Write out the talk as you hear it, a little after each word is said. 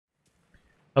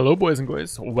Hello boys and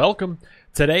girls, welcome.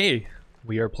 Today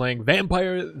we are playing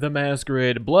Vampire the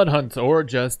Masquerade Blood Hunt, or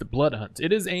just Blood Hunt.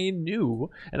 It is a new,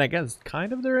 and I guess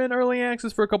kind of they're in early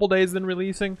access for a couple days then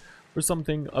releasing, or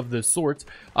something of this sort,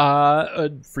 a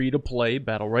free-to-play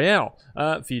battle royale,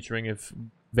 featuring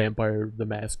Vampire the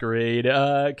Masquerade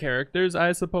characters,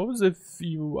 I suppose. If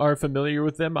you are familiar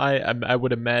with them, I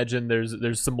would imagine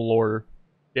there's some lore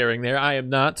sharing there. I am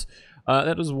not.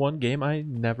 That was one game I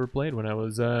never played when I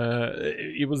was,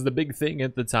 it was the big thing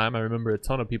at the time. I remember a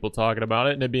ton of people talking about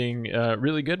it and it being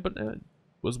really good, but it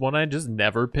was one I just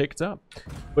never picked up.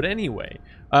 But anyway,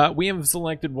 we have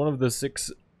selected one of the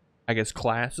 6, I guess,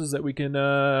 classes that we can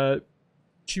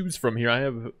choose from here. I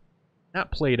have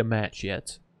not played a match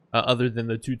yet, other than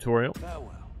the tutorial.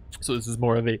 So this is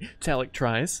more of a Talic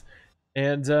tries.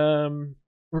 And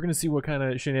we're going to see what kind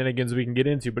of shenanigans we can get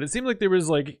into. But it seemed like there was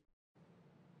like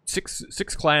six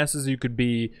classes you could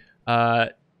be,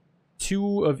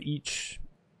 2 of each,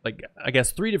 like I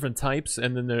guess 3 different types,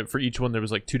 and then for each one there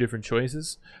was like 2 different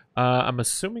choices. I'm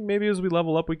assuming maybe as we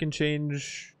level up we can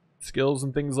change skills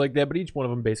and things like that, but each one of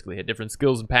them basically had different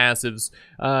skills and passives,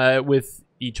 with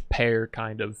each pair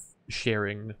kind of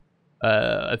sharing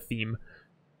a theme,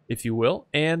 if you will.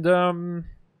 And we're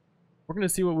gonna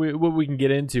see what we can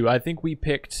get into. I think we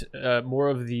picked more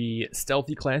of the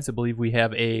stealthy class. I believe we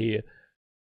have a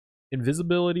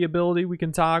invisibility ability we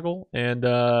can toggle and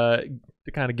to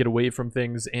kind of get away from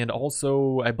things, and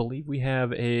also I believe we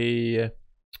have a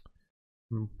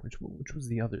which was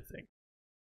the other thing.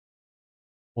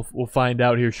 We'll find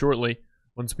out here shortly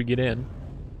once we get in.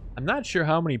 I'm not sure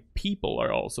how many people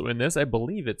are also in this. I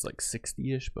believe it's like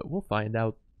 60-ish, but we'll find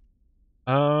out.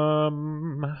 I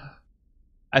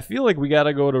feel like we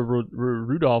gotta go to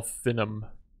Rudolphinum.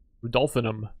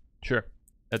 Sure,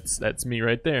 that's me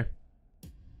right there.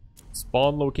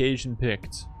 Spawn location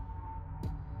picked.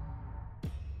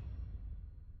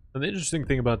 And the interesting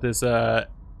thing about this, it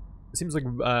seems like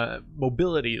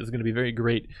mobility is going to be very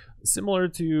great. Similar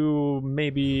to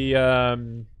maybe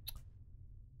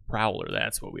Prowler,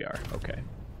 that's what we are. Okay.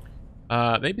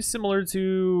 Maybe similar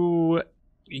to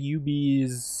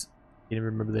UB's, I can't even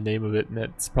remember the name of it, and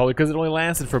that's probably because it only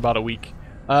lasted for about a week.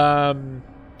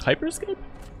 Hyperscape?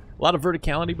 A lot of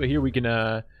verticality, but here we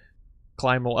can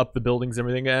climb up the buildings and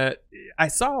everything. I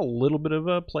saw a little bit of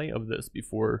a play of this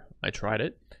before I tried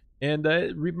it, and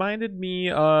it reminded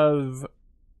me of,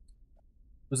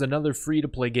 was another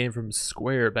free-to-play game from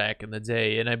Square back in the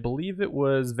day, and I believe it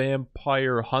was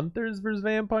Vampire Hunters vs.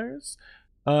 Vampires.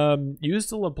 Used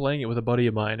to love playing it with a buddy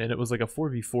of mine, and it was like a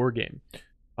 4v4 game.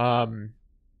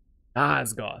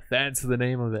 Osgoth, that's the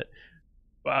name of it.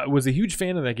 I was a huge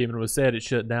fan of that game and was sad it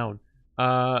shut down.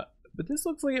 But this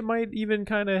looks like it might even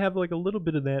kind of have like a little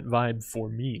bit of that vibe for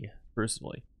me,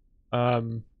 personally.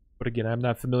 But again, I'm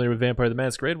not familiar with Vampire the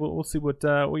Masquerade. We'll see what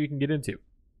you can get into.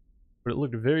 But it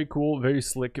looked very cool, very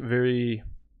slick, very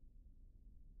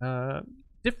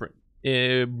different,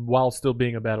 while still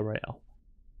being a battle royale.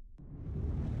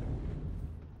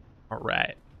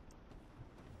 Alright.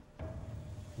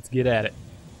 Let's get at it.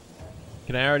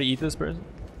 Can I already eat this person?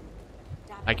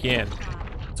 I can.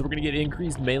 So we're going to get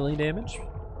increased melee damage.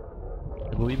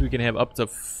 I believe we can have up to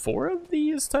 4 of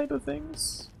these type of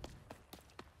things.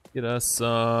 Get us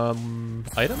some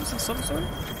items of some sort.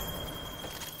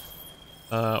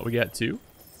 We got 2.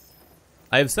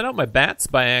 I have sent out my bats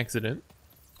by accident.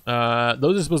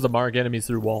 Those are supposed to mark enemies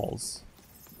through walls.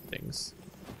 Things.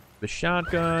 The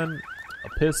shotgun, a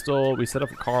pistol, we set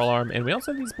up a car alarm, and we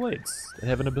also have these blades that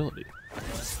have an ability.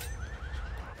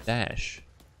 Dash.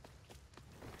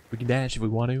 We can dash if we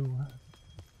want to.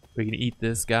 We can eat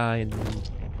this guy and...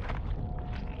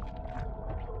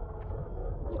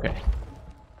 Okay.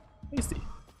 Tasty.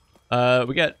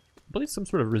 We got, I believe, some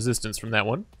sort of resistance from that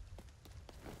one.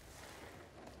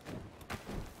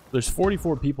 There's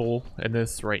 44 people in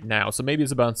this right now, so maybe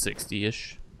it's about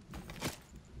 60-ish.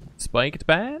 Spiked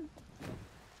bad?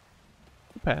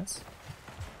 Pass.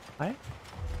 Hi.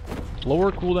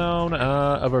 Lower cooldown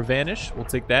of our vanish. We'll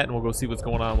take that and we'll go see what's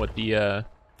going on with the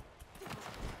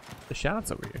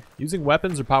shots over here. Using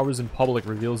weapons or powers in public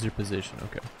reveals your position.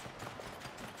 Okay.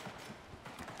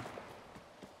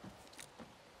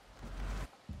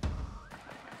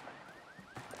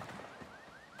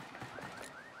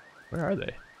 Where are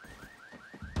they?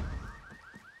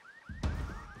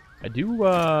 I do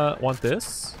want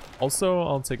this. Also,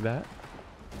 I'll take that.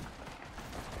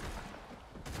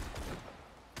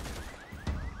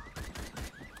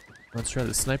 Let's try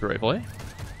the sniper rifle, eh?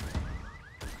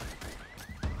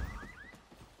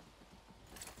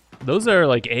 Those are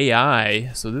like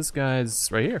AI, so this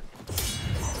guy's right here.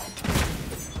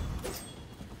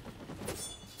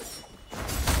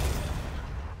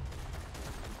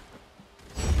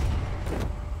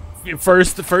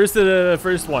 First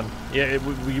one. Yeah,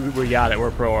 we got it.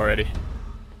 We're pro already.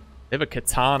 They have a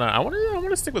katana. I want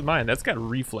to stick with mine. That's got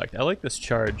reflect. I like this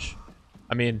charge.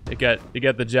 I mean, it got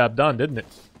the job done, didn't it?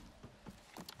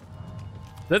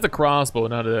 That's a crossbow,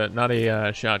 not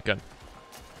a shotgun.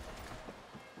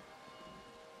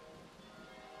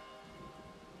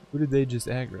 Who did they just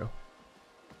aggro?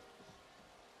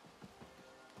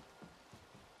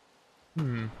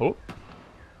 Oh.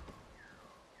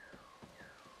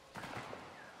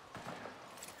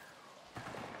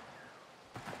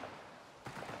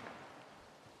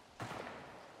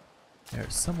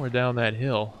 There's somewhere down that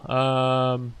hill.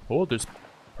 Oh, there's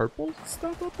purple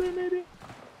stuff up there, maybe?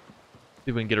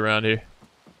 See if we can get around here.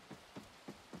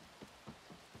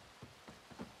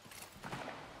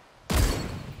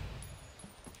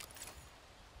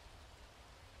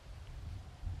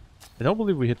 I don't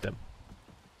believe we hit them.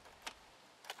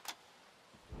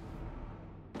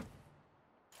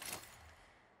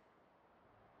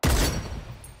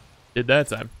 Did that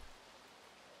time.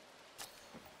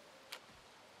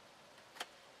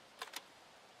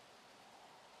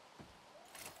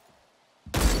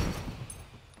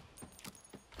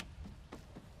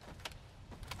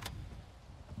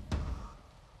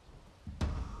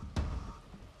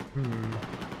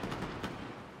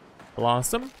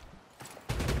 Blossom.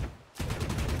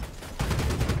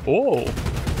 Oh.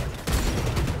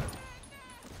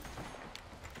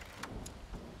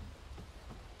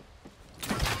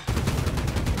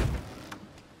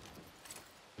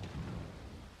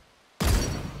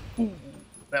 Ooh,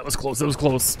 that was close. That was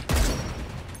close.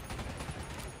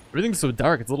 Everything's so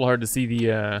dark. It's a little hard to see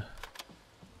the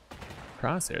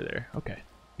crosshair there. Okay,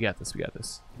 we got this. We got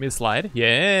this. Give me a slide.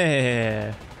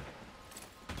 Yeah.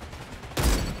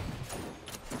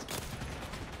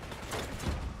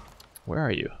 Where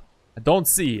are you? I don't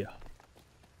see you.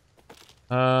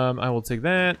 I will take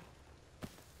that.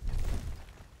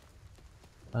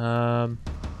 Am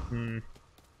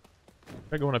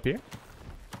I going up here?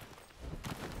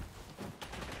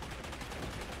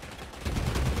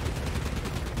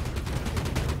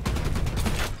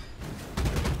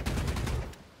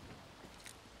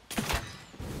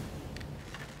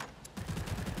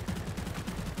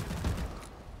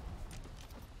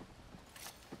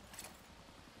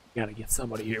 Gotta get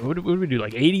somebody here. What did we do?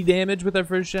 Like 80 damage with our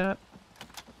first shot?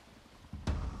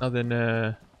 Nothing,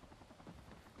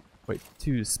 quite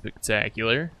too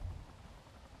spectacular.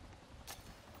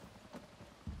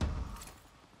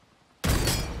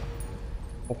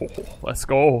 Oh, let's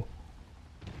go.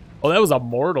 Oh, that was a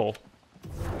mortal.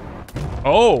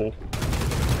 Oh.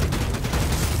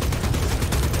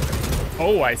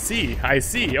 Oh, I see. I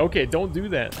see. Okay, don't do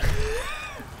that.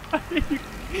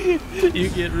 You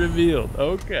get revealed.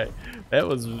 Okay, that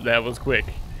was quick.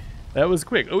 That was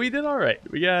quick. Oh, we did all right.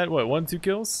 We got what, 1-2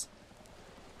 kills?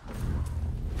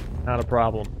 Not a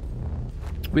problem.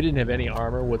 We didn't have any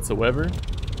armor whatsoever.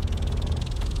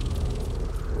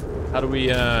 How do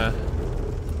we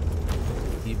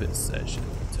leave a session?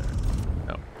 Return.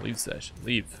 No, leave session.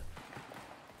 Leave.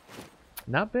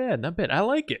 Not bad. Not bad. I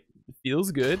like it. It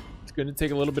feels good. It's going to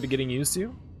take a little bit of getting used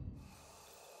to.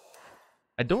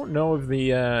 I don't know if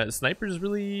the snipers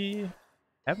really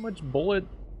have much bullet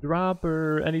drop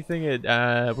or anything. We're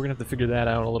gonna have to figure that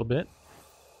out a little bit.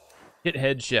 Hit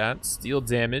headshots, deal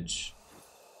damage.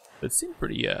 That seemed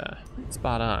pretty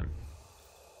spot on.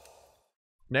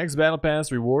 Next battle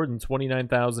pass reward and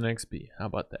 29,000 XP. How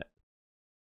about that?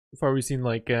 So far we've seen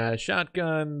like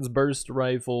shotguns, burst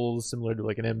rifles, similar to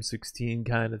like an M16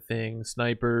 kind of thing,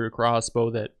 sniper,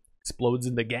 crossbow that explodes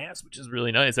into gas, which is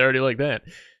really nice. I already like that.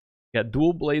 Got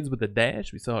dual blades with a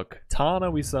dash. We saw a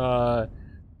katana. We saw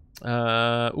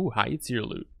ooh, high tier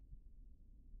loot.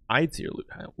 High tier loot.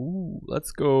 Ooh,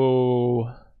 let's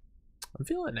go. I'm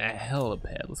feeling a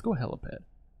helipad. Let's go helipad.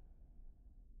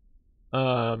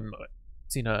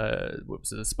 Seen a, what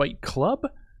was it, a spike club?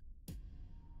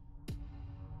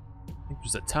 I think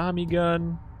there's a Tommy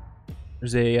gun.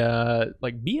 There's a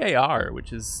like BAR,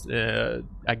 which is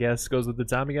I guess goes with the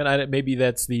Tommy gun. Maybe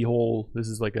that's the whole. This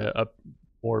is like a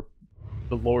more.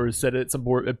 The lore said it some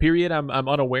more a period I'm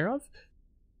unaware of,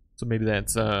 so maybe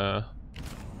that's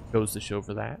goes to show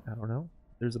for that. I don't know.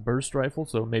 There's a burst rifle,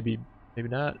 so maybe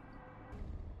not.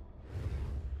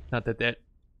 Not that that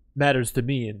matters to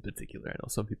me in particular. I know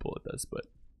some people it does, but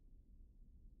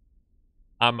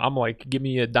I'm like, give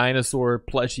me a dinosaur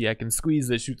plushie I can squeeze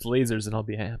that shoots lasers and I'll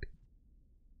be happy.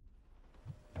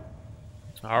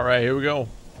 All right, here we go.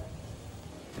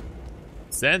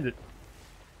 Send it.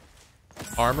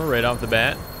 Armor right off the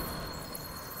bat.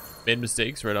 Made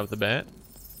mistakes right off the bat.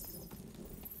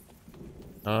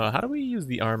 How do we use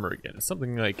the armor again? It's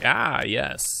something like,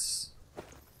 yes.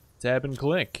 Tab and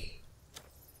click.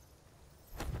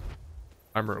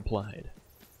 Armor applied.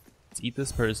 Let's eat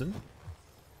this person.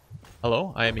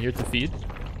 Hello, I am here to feed.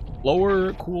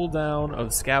 Lower cooldown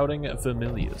of scouting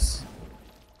familiars.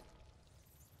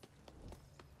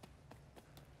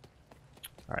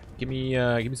 Alright, give me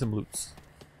some loots.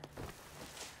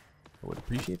 I would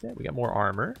appreciate that. We got more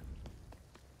armor.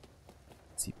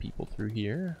 Let's see people through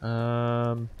here.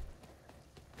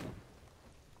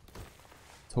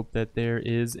 Let's hope that there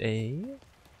is a...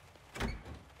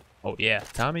 Oh yeah,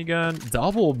 Tommy gun,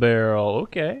 double barrel.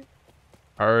 Okay.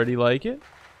 Already like it.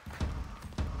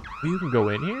 Oh, you can go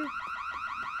in here?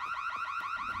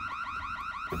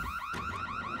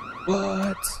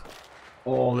 What?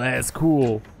 Oh, that's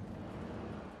cool.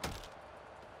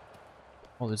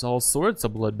 Oh, there's all sorts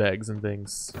of blood bags and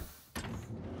things.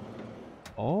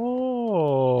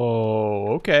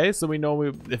 Oh, okay. So we know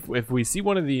if we see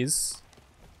one of these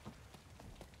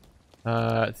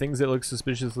things that look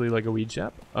suspiciously like a weed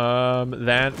shop,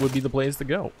 that would be the place to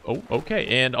go. Oh,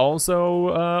 okay. And also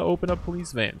open up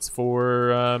police vans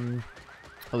for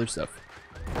other stuff.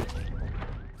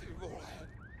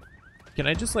 Can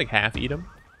I just like half eat them?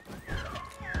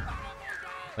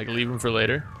 Like leave them for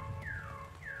later?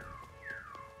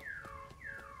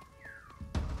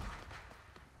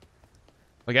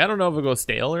 Like, I don't know if it'll go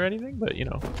stale or anything, but, you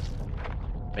know.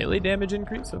 Melee damage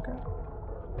increase? Okay.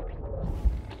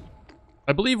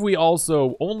 I believe we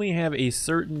also only have a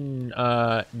certain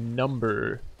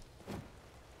number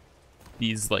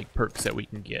these, like, perks that we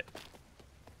can get.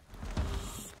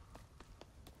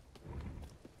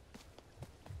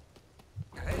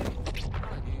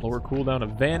 Lower cooldown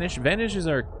of Vanish. Vanish is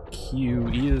our Q.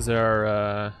 E is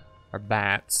our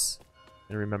bats.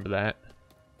 And remember that.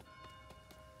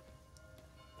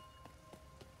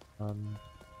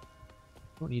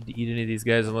 Don't need to eat any of these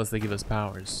guys unless they give us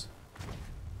powers.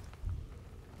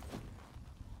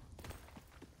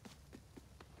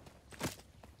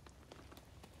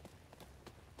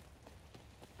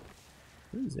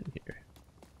 Who's in here?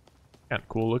 Kind of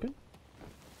cool looking.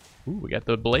 Ooh, we got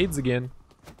the blades again.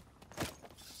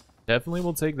 Definitely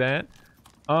will take that.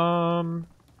 You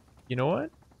know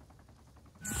what?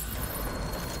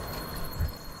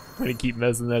 I'm gonna keep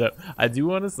messing that up. I do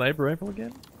want a sniper rifle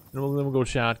again. And then we'll go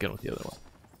shotgun with the other one.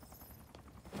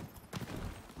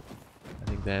 I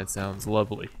think that sounds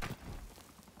lovely.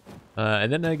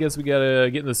 And then I guess we gotta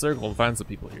get in the circle and find some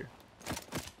people here.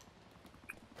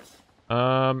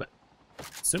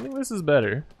 Assuming this is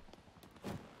better.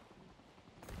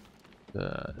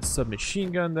 The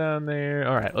submachine gun down there.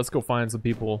 Alright, let's go find some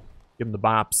people. Give them the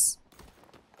bops.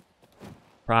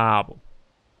 Problem.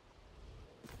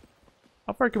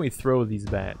 How far can we throw these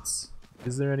bats?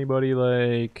 Is there anybody,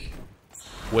 like,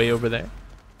 way over there?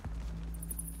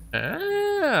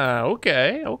 Ah,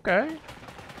 okay, okay.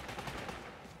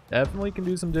 Definitely can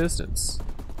do some distance.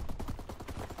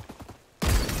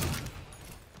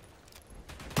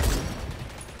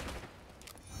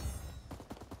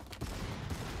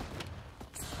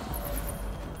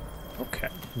 Okay,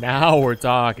 now we're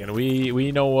talking.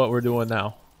 We know what we're doing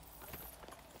now.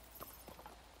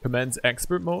 Commence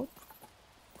expert mode.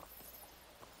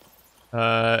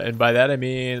 And by that I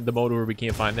mean the mode where we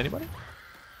can't find anybody.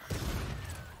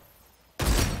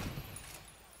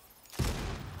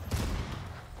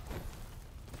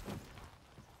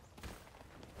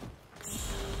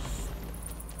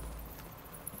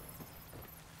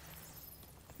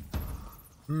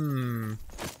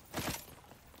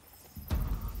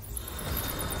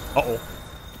 Uh-oh.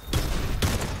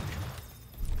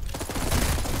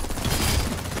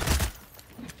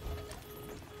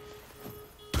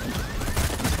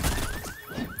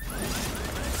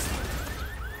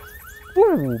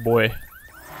 Ooh, boy.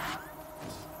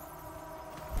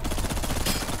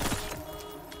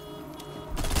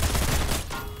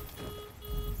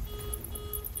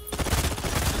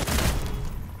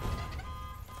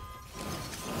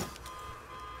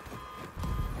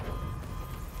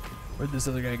 Where'd this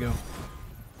other guy go?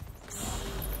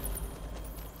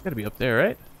 Gotta be up there,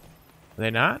 right? Are they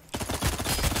not?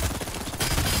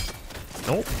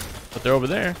 Nope. But they're over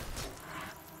there.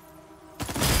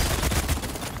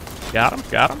 Got him,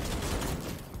 got him.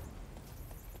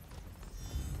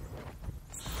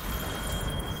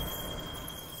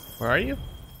 Where are you?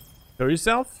 Show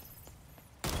yourself.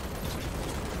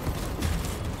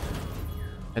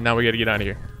 And now we gotta get out of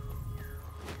here.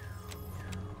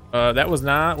 That was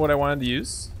not what I wanted to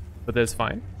use, but that's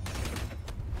fine.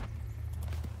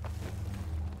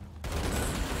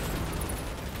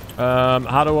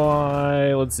 How do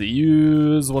I, let's see,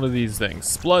 use one of these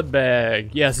things. Blood bag.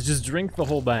 Yes, just drink the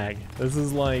whole bag. This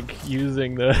is like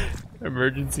using the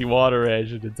Emergency water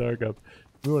ration to dark up.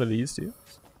 Maybe one of these two.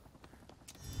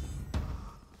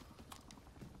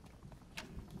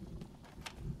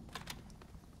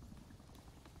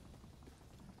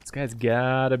 This guy's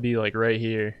gotta be like right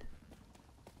here.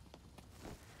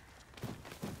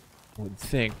 I would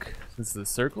think, since the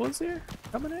circle is here,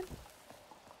 coming in.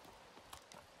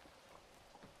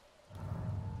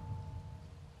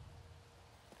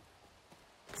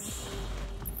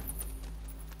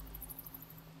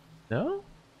 No?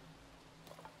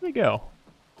 Where'd he go?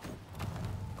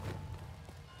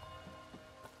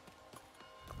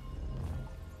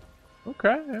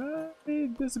 Okay, he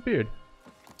disappeared.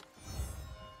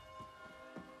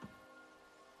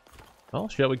 Well,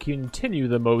 shall we continue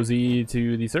the mosey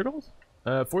to the circles?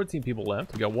 14 people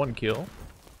left. We got 1 kill,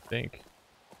 I think.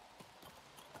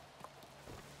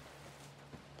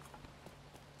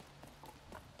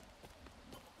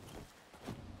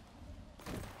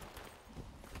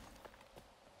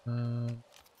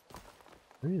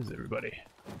 Where is everybody?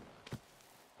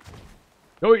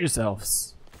 Go it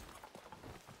yourselves.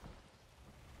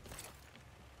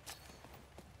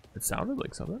 It sounded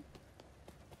like something.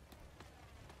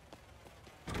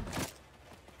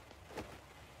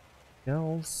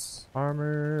 Shells,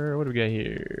 armor, what do we got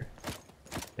here?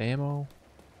 Ammo.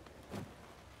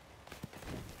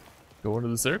 Go into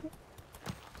the circle?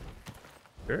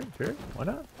 Sure, sure, why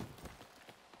not?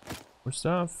 More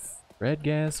stuff. Red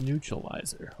gas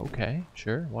neutralizer. Okay,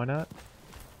 sure, why not?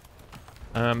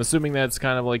 I'm assuming that's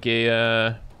kind of like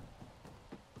a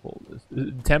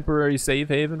temporary safe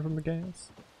haven from the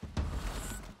gas.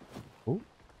 Oh,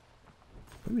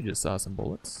 we just saw some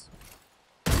bullets.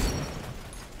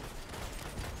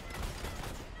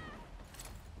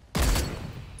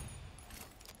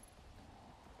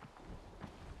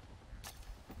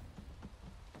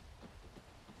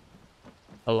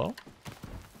 Hello?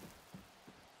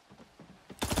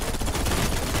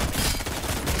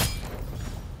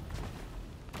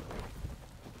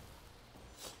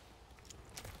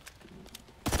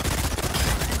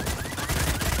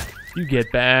 You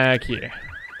get back here.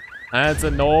 That's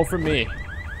a no for me.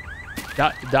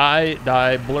 Die,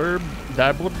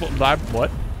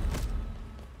 what?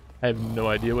 I have no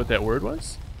idea what that word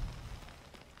was.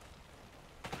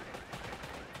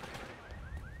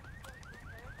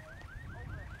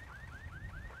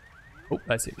 Oh,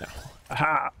 I see it now.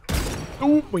 Aha!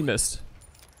 Oh, we missed.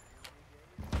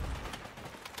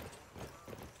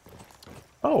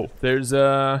 Oh, there's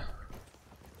little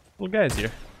guys here.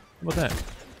 How about that?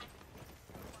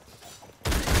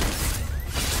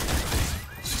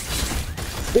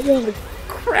 Holy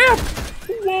crap!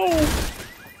 Whoa!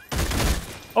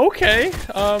 Okay,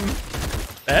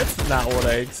 that's not what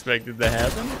I expected to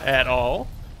happen at all.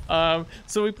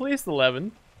 So we placed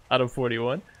 11 out of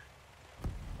 41.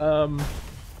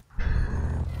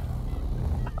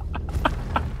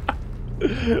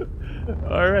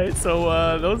 Alright,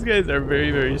 so those guys are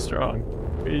very, very strong.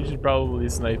 We should probably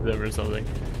snipe them or something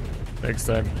next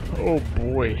time. Oh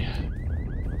boy.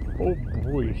 Oh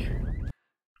boy.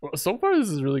 Well, so far this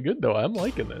is really good though. I'm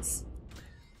liking this.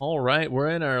 Alright, we're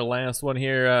in our last one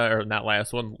here, or not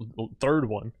last one, third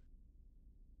one.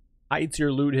 High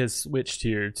tier loot has switched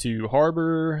here to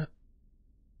Harbor,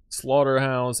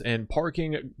 Slaughterhouse, and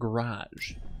Parking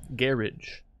Garage. Garage.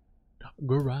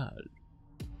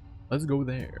 Let's go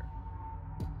there.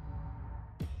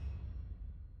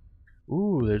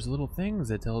 Ooh, there's little things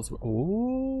that tell us.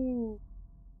 Ooh.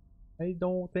 I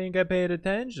don't think I paid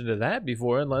attention to that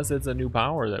before, unless it's a new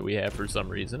power that we have for some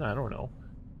reason. I don't know.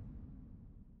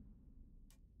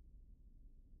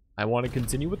 I want to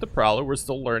continue with the Prowler. We're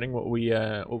still learning what we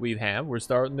have. We're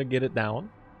starting to get it down.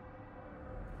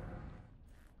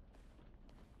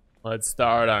 Let's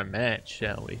start our match,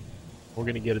 shall we? We're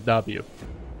gonna get a W.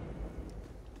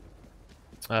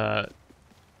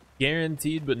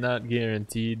 Guaranteed, but not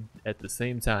guaranteed at the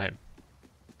same time.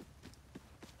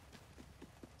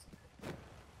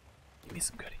 Give me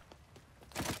some goodie.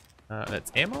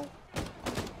 That's ammo.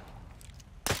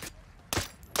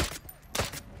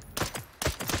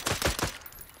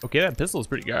 Okay, that pistol is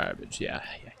pretty garbage. Yeah.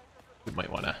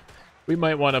 We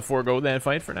might wanna forego that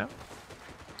fight for now.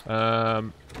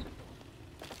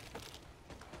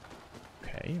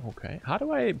 Okay. How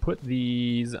do I put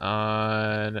these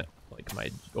on like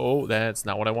my? Oh, that's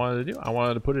not what I wanted to do. I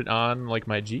wanted to put it on like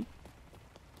my G.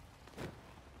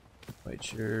 Quite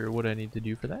sure what I need to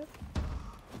do for that.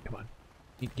 Come on,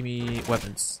 give me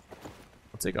weapons.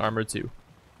 I'll take armor 2.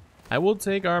 I will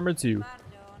take armor 2.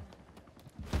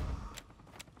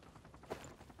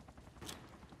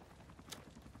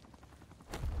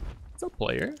 It's a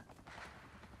player.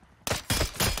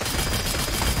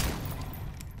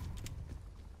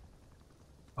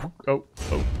 oh,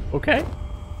 okay.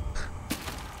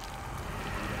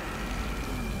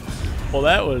 Well,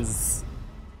 that was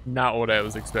not what I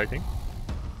was expecting.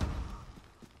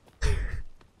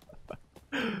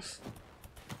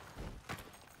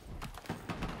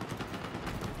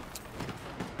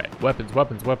 Right, weapons.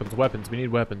 We need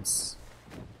weapons.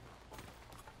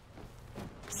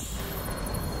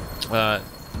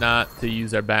 Not to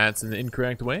use our bats in the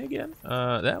incorrect way again.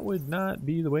 That would not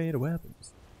be the way to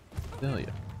weapons. I'll tell you.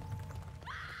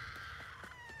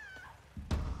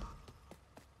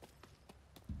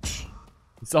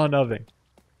 Saw nothing.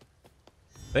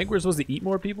 I think we're supposed to eat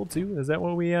more people too. Is that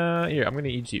what we here, I'm gonna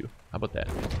eat you. How about that?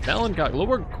 Melancholy.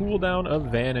 Lower cooldown of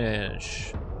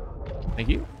vanish. Thank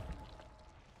you.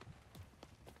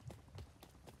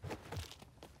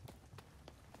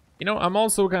 You know, I'm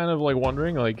also kind of like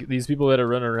wondering, like, these people that are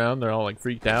running around, they're all like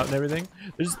freaked out and everything.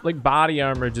 There's like body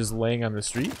armor just laying on the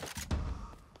street.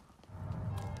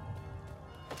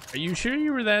 Are you sure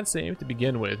you were that safe to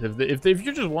begin with? If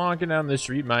you're just walking down the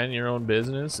street minding your own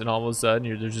business and all of a sudden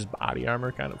there's just body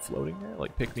armor kind of floating there,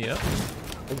 like pick me up.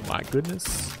 Oh my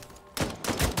goodness.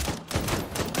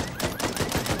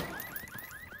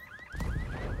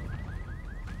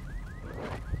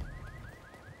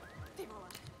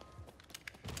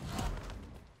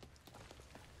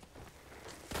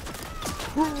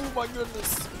 Oh my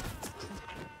goodness.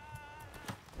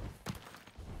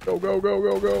 Go, go, go,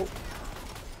 go, go.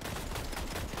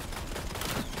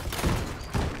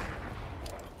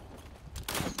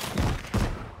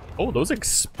 Oh, those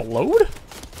explode?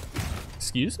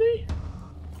 Excuse me?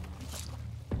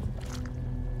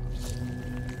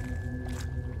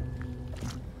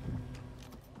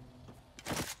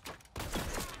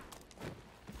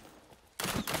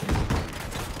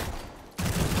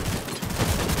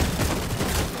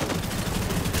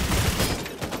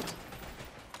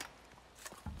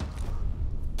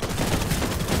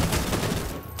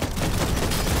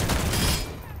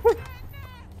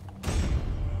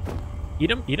 Eat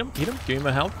him, eat him, eat him. Give him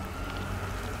a health.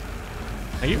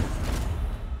 Thank you.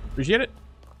 Appreciate it.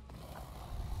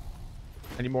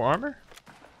 Any more armor?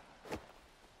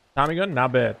 Tommy gun,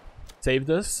 not bad. Saved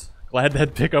us. Glad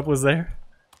that pickup was there.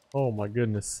 Oh my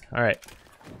goodness. All right.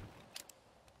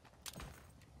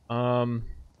 I don't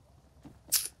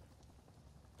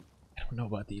know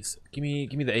about these. Give me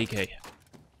the AK.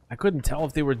 I couldn't tell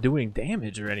if they were doing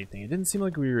damage or anything. It didn't seem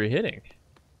like we were hitting.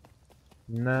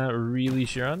 Not really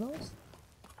sure on those.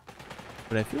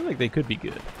 But I feel like they could be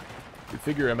good. We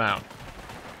figure them out.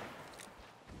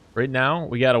 Right now,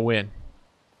 we gotta win.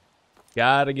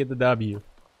 Gotta get the W.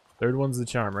 Third one's the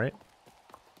charm, right?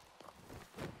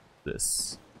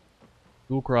 This.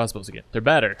 Dual crossbows again. They're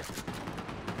better.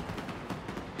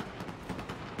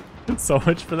 So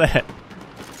much for that.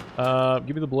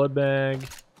 Give me the blood bag.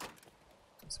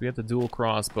 So we got the dual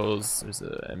crossbows. There's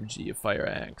a MG, a fire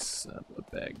axe, a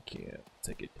blood bag. Can't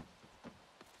take it.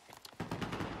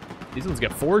 These ones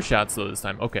get 4 shots though this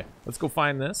time. Okay, let's go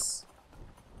find this.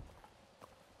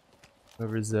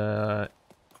 Whoever's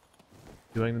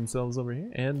doing themselves over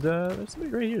here, and there's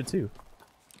somebody right here too.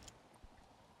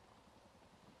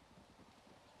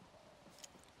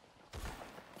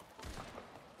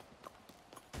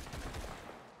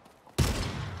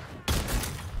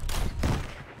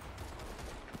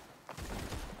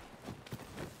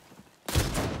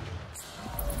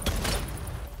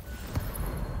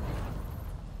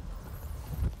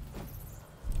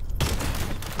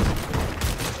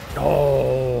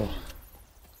 Oh,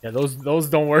 yeah, those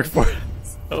don't work for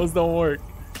us. Those don't work.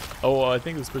 Oh, I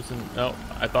think this person. Oh,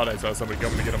 I thought I saw somebody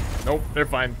coming to get them. Nope, they're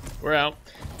fine. We're out.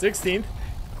 16th.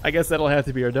 I guess that'll have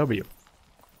to be our W.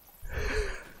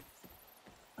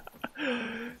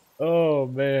 Oh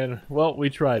man. Well,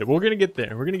 we tried. We're gonna get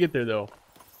there. We're gonna get there though.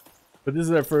 But this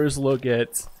is our first look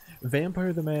at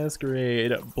Vampire the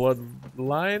Masquerade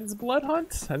Bloodlines Blood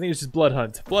Hunt. I think it's just Blood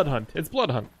Hunt. Blood Hunt. It's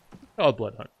Blood Hunt. Oh,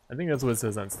 Blood Hunt. I think that's what it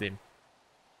says on Steam.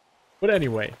 But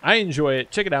anyway, I enjoy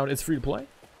it. Check it out. It's free to play.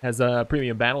 Has a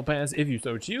premium battle pass if you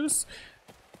so choose.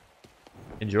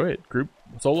 Enjoy it. Group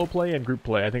solo play and group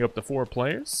play. I think up to 4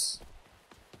 players.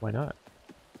 Why not?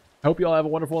 I hope you all have a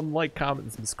wonderful one. Like, comment,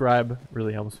 and subscribe.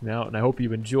 Really helps me out. And I hope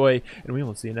you enjoy. And we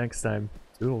will see you next time.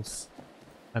 Toodles.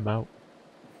 I'm out.